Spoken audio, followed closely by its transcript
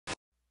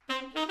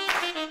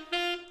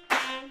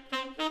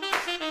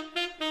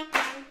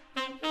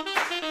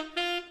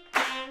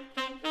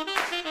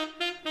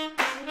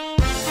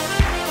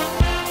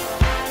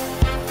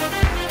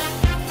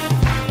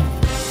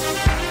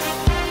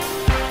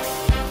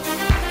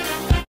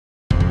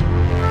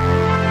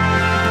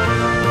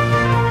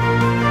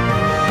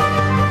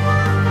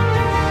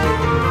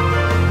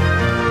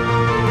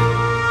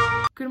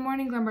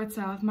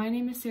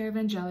is Sarah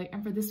Vangeli,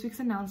 and for this week's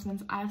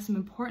announcements, I have some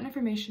important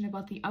information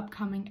about the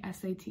upcoming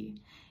SAT.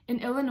 In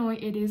Illinois,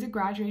 it is a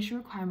graduation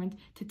requirement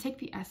to take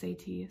the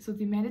SAT, so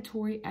the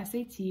mandatory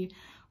SAT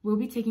will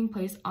be taking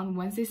place on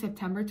Wednesday,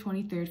 September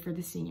 23rd for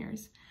the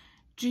seniors.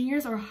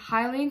 Juniors are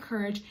highly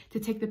encouraged to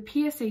take the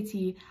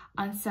PSAT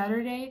on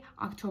Saturday,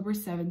 October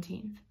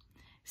 17th.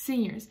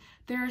 Seniors,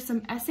 there are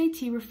some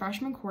SAT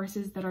refreshment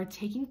courses that are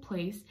taking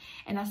place,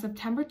 and on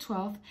September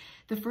 12th,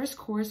 the first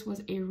course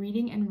was a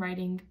reading and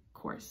writing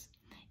course.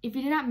 If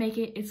you did not make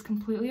it, it's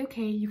completely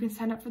okay. You can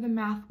sign up for the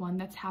math one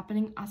that's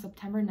happening on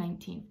September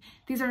 19th.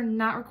 These are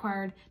not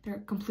required. They're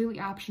completely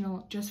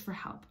optional, just for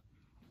help.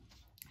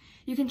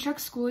 You can check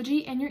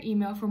Schoology and your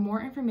email for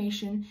more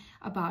information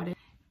about it.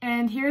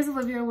 And here's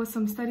Olivia with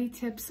some study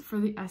tips for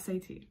the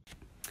SAT.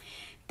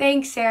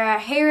 Thanks, Sarah.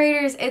 Hey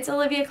Raiders, it's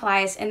Olivia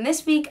Calais, and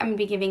this week I'm going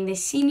to be giving the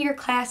senior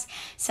class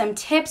some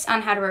tips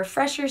on how to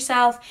refresh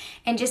yourself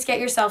and just get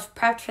yourself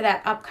prepped for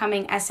that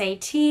upcoming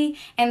SAT,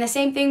 and the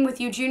same thing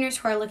with you juniors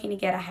who are looking to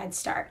get a head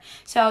start.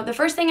 So the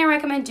first thing I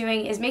recommend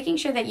doing is making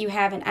sure that you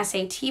have an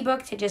SAT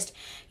book to just,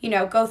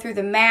 go through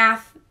the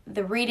math,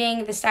 the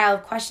reading, the style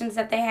of questions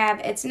that they have.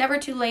 It's never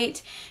too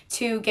late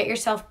to get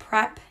yourself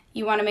prepped.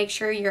 You want to make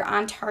sure you're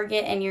on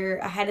target and you're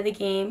ahead of the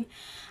game.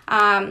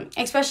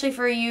 Especially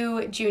for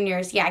you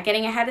juniors. Yeah,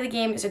 getting ahead of the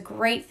game is a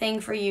great thing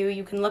for you.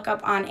 You can look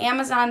up on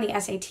Amazon the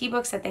SAT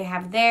books that they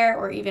have there,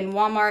 or even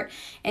Walmart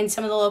and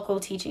some of the local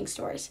teaching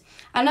stores.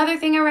 Another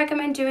thing I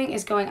recommend doing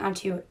is going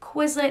onto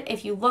Quizlet.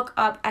 If you look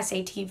up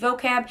SAT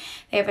vocab,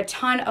 they have a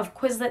ton of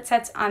Quizlet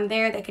sets on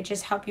there that could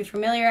just help you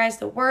familiarize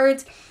the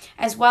words,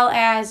 as well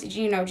as,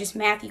 just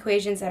math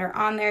equations that are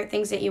on there,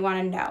 things that you want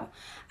to know.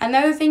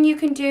 Another thing you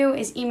can do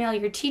is email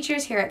your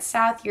teachers here at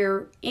South,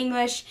 your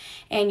English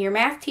and your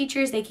math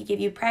teachers. They could give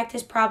you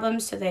practice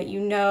problems so that you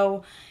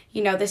know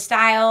the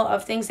style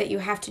of things that you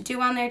have to do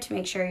on there to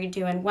make sure you're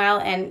doing well.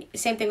 And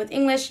same thing with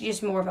English,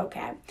 just more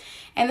vocab.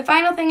 And the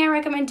final thing I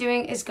recommend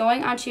doing is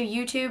going onto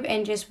YouTube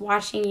and just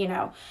watching,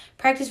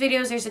 practice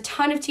videos. There's a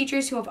ton of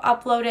teachers who have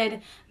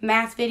uploaded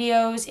math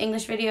videos,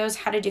 English videos,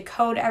 how to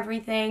decode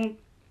everything.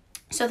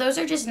 So those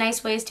are just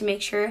nice ways to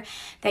make sure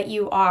that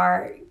you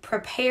are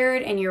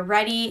prepared and you're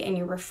ready and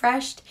you're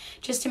refreshed,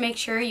 just to make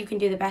sure you can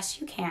do the best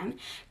you can.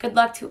 Good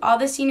luck to all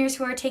the seniors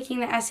who are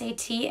taking the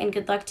SAT, and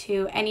good luck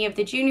to any of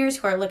the juniors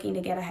who are looking to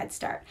get a head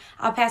start.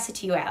 I'll pass it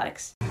to you,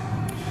 Alex.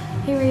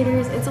 Hey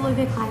Raiders, it's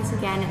Olivia Calais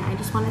again, and I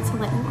just wanted to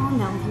let you all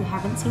know, if you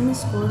haven't seen the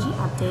Schoology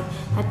update,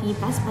 that the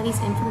Best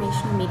Buddies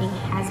informational meeting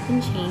has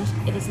been changed.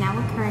 It is now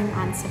occurring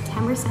on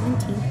September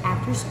 17th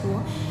after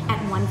school at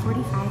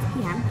 1:45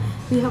 p.m.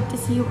 We hope to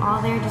see you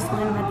all there, just to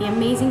learn about the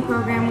amazing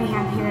program we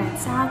have here at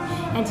South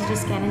and to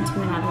just get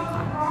into another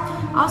club.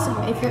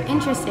 Also, if you're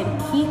interested,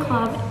 Key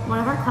Club, one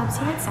of our clubs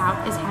here at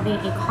South, is having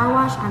a car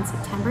wash on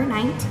September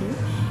 19th.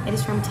 It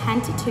is from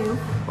 10 to 2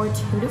 or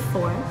 2 to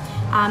 4.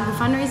 The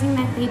fundraising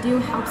that they do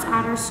helps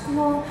out our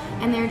school,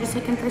 and they're just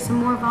looking for some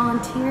more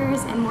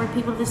volunteers and more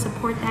people to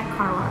support that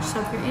car wash.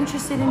 So if you're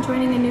interested in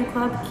joining a new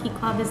club, Key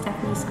Club is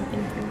definitely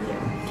something for you.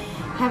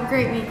 Have a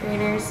great week,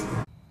 Raiders.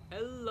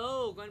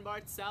 Hello,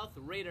 Glenbard South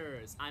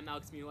Raiders. I'm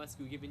Alex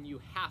Miulescu, giving you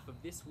half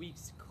of this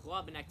week's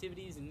club and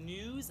activities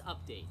news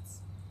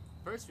updates.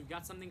 First, we've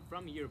got something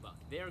from Yearbook.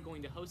 They are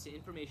going to host an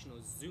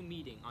informational Zoom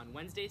meeting on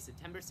Wednesday,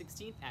 September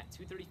 16th at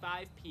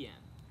 2:35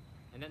 p.m.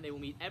 And then they will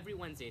meet every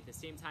Wednesday at the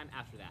same time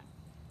after that.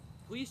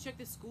 Please check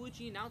the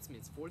Schoology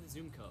announcements for the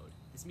Zoom code.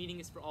 This meeting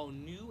is for all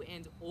new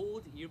and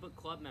old Yearbook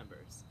Club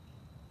members.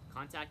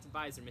 Contact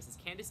advisor Mrs.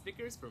 Candace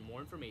Vickers for more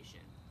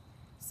information.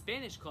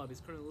 Spanish Club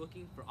is currently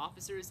looking for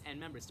officers and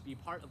members to be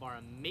part of our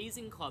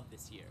amazing club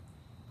this year.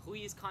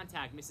 Please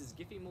contact Mrs.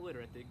 Giffy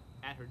Molitor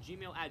at her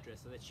Gmail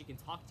address so that she can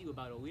talk to you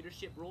about a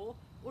leadership role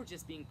or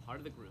just being part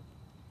of the group.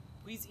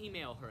 Please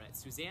email her at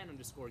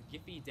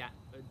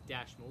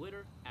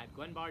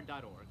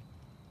Suzanne_Giffy-Molitor@glenbard.org.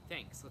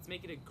 Thanks. Let's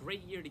make it a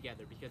great year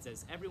together, because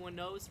as everyone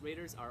knows,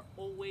 Raiders are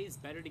always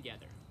better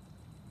together.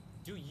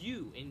 Do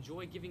you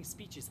enjoy giving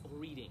speeches or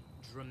reading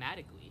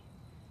dramatically?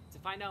 To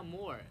find out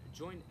more,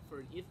 join for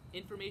an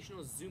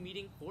informational Zoom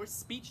meeting for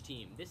Speech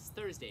Team this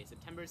Thursday,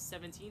 September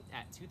 17th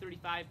at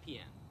 2:35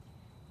 p.m.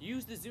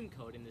 Use the Zoom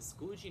code in the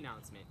Schoology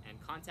announcement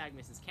and contact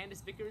Mrs.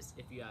 Candace Vickers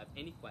if you have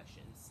any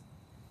questions.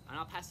 And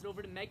I'll pass it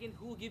over to Megan,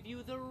 who will give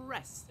you the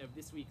rest of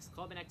this week's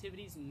club and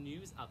activities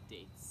news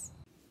updates.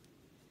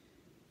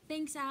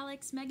 Thanks,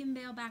 Alex. Megan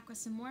Bale back with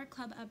some more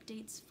club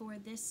updates for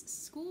this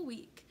school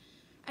week.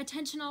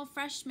 Attention all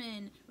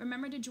freshmen,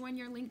 remember to join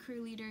your Link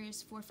Crew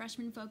leaders for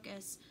Freshman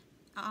Focus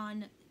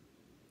on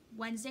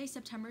Wednesday,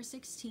 September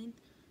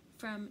 16th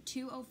from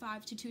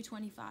 2:05 to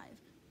 2:25.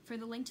 For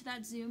the link to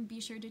that Zoom, be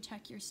sure to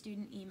check your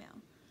student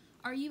email.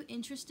 Are you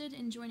interested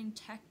in joining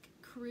Tech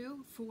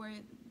Crew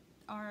for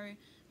our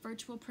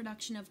virtual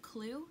production of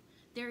Clue?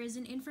 There is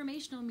an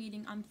informational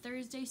meeting on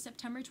Thursday,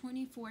 September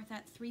 24th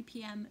at 3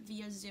 p.m.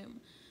 via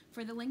Zoom.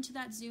 For the link to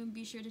that Zoom,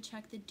 be sure to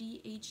check the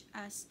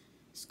DHS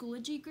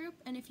Schoology group.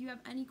 And if you have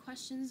any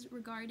questions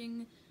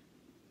regarding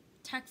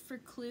Tech for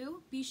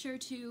Clue, be sure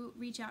to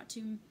reach out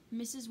to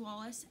Mrs.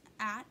 Wallace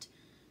at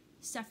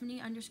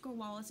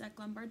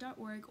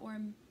Stephanie_Wallace@glenbard.org,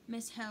 or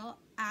Miss Hill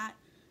at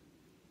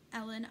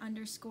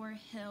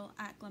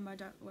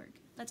Ellen_Hill@glenbard.org.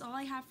 That's all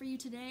I have for you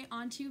today.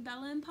 On to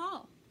Bella and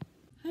Paul.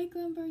 Hi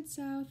Glenbard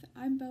South,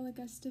 I'm Bella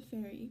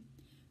Gustafari.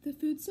 The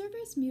Food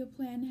Service Meal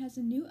Plan has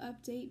a new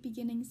update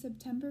beginning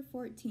September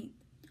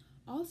 14th.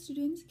 All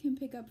students can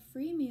pick up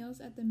free meals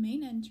at the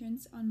main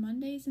entrance on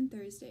Mondays and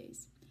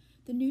Thursdays.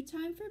 The new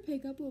time for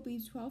pickup will be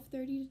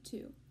 12:30 to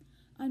 2.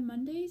 On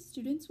Mondays,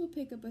 students will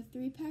pick up a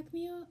 3-pack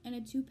meal and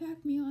a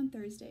 2-pack meal on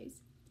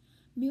Thursdays.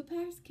 Meal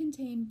packs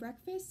contain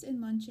breakfasts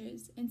and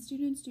lunches, and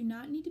students do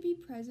not need to be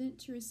present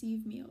to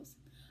receive meals.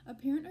 A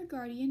parent or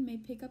guardian may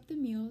pick up the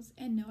meals,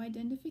 and no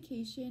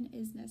identification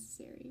is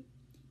necessary.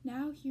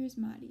 Now, here's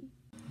Madi.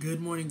 Good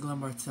morning,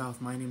 Glenbard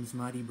South. My name is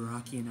Madi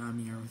Baraki, and I'm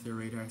here with your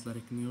Radar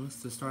Athletic News.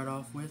 To start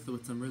off with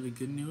some really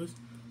good news,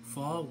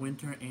 fall,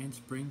 winter, and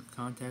spring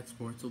contact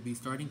sports will be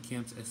starting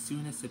camps as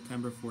soon as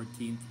September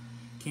 14th.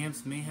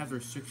 Camps may have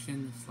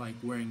restrictions like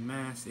wearing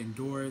masks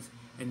indoors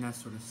and that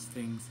sort of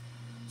things,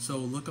 so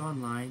look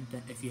online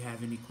if you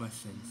have any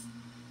questions.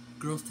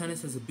 Girls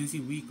tennis has a busy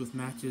week with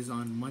matches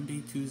on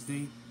Monday,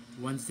 Tuesday,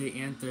 Wednesday,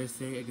 and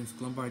Thursday against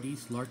Glenbard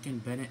East, Larkin,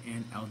 Bennett,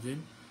 and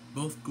Elgin.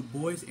 Both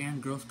boys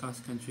and girls cross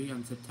country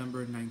on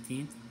September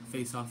 19th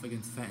face off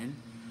against Fenton.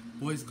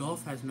 Boys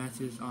golf has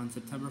matches on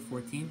September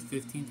 14th,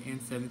 15th, and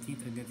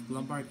 17th against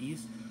Glenbard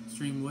East,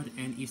 Streamwood,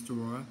 and East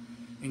Aurora.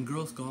 And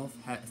girls golf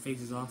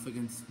faces off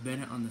against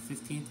Bennett on the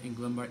 15th and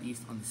Glenbard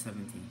East on the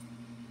 17th.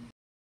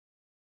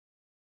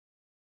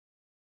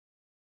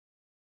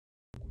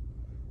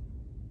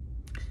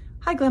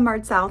 Hi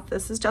Glenbard South,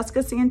 this is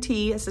Jessica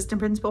Santee, Assistant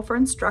Principal for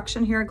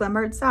Instruction here at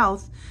Glenbard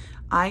South.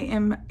 I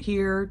am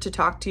here to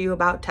talk to you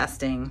about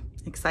testing.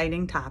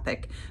 Exciting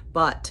topic,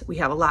 but we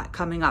have a lot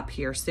coming up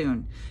here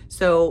soon.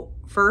 So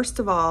first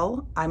of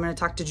all, I'm going to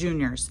talk to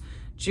juniors.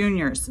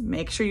 Juniors,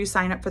 make sure you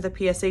sign up for the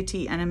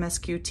PSAT and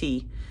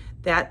MSQT.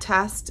 That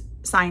test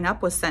sign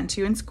up was sent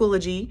to you in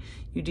Schoology.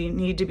 You do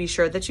need to be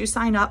sure that you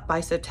sign up by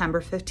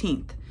September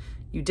 15th.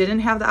 You didn't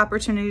have the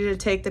opportunity to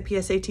take the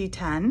PSAT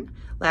 10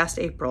 last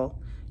April.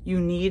 You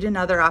need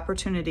another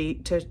opportunity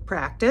to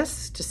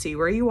practice, to see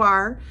where you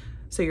are,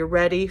 so you're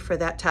ready for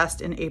that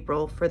test in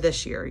April for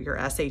this year, your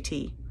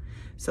SAT.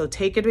 So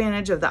take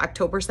advantage of the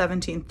October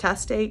 17th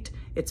test date.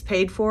 It's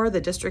paid for. The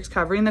district's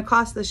covering the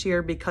cost this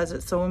year because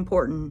it's so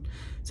important.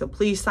 So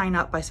please sign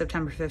up by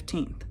September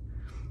 15th.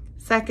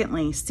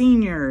 Secondly,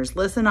 seniors,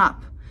 listen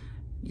up.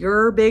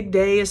 Your big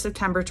day is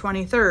September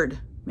 23rd.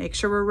 Make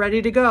sure we're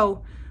ready to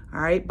go. All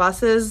right,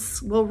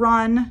 buses will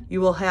run. You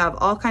will have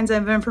all kinds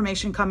of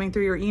information coming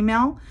through your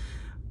email,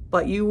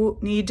 but you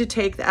need to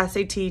take the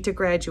SAT to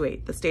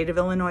graduate. The state of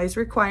Illinois is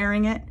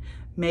requiring it.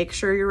 Make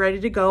sure you're ready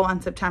to go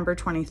on September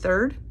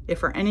 23rd. If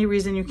for any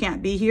reason you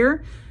can't be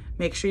here,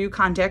 make sure you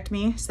contact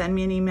me, send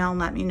me an email, and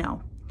let me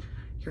know.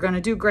 You're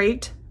gonna do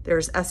great.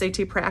 There's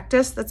SAT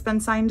practice that's been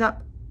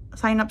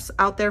sign-ups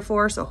out there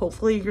for, so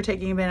hopefully you're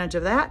taking advantage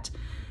of that,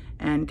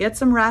 and get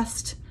some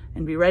rest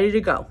and be ready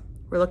to go.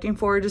 We're looking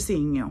forward to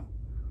seeing you.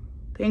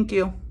 Thank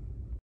you.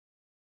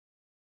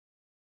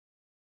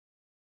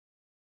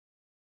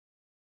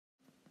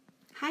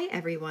 Hi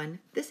everyone,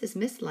 this is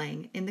Miss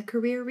Lang in the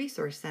Career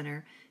Resource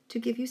Center to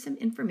give you some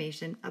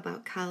information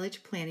about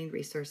college planning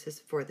resources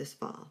for this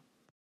fall.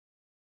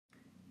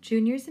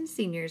 Juniors and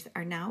seniors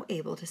are now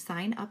able to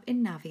sign up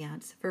in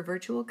Naviance for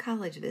virtual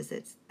college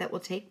visits that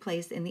will take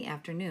place in the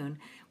afternoon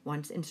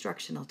once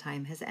instructional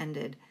time has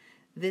ended.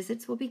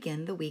 Visits will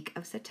begin the week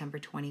of September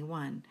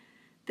 21.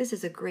 This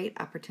is a great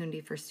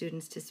opportunity for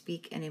students to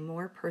speak in a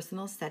more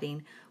personal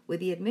setting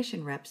with the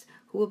admission reps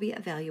who will be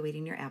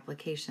evaluating your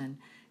application.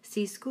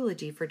 See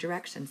Schoology for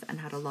directions on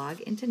how to log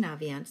into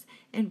Naviance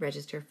and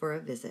register for a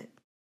visit.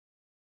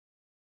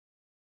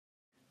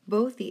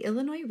 Both the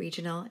Illinois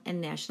Regional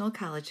and National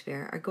College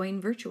Fair are going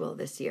virtual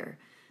this year.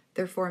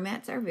 Their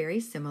formats are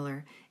very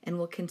similar and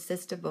will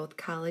consist of both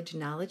college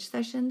knowledge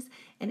sessions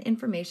and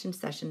information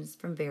sessions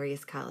from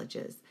various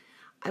colleges.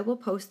 I will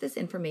post this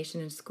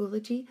information in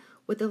Schoology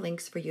with the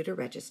links for you to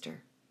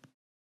register.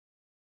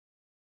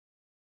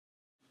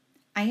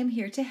 I am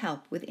here to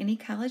help with any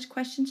college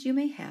questions you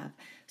may have,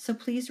 so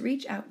please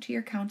reach out to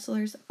your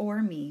counselors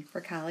or me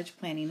for college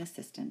planning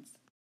assistance.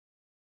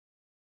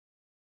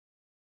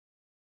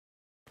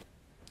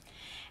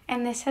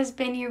 And this has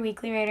been your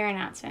weekly Radar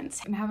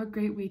announcements. And have a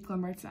great week,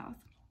 Glenbard South.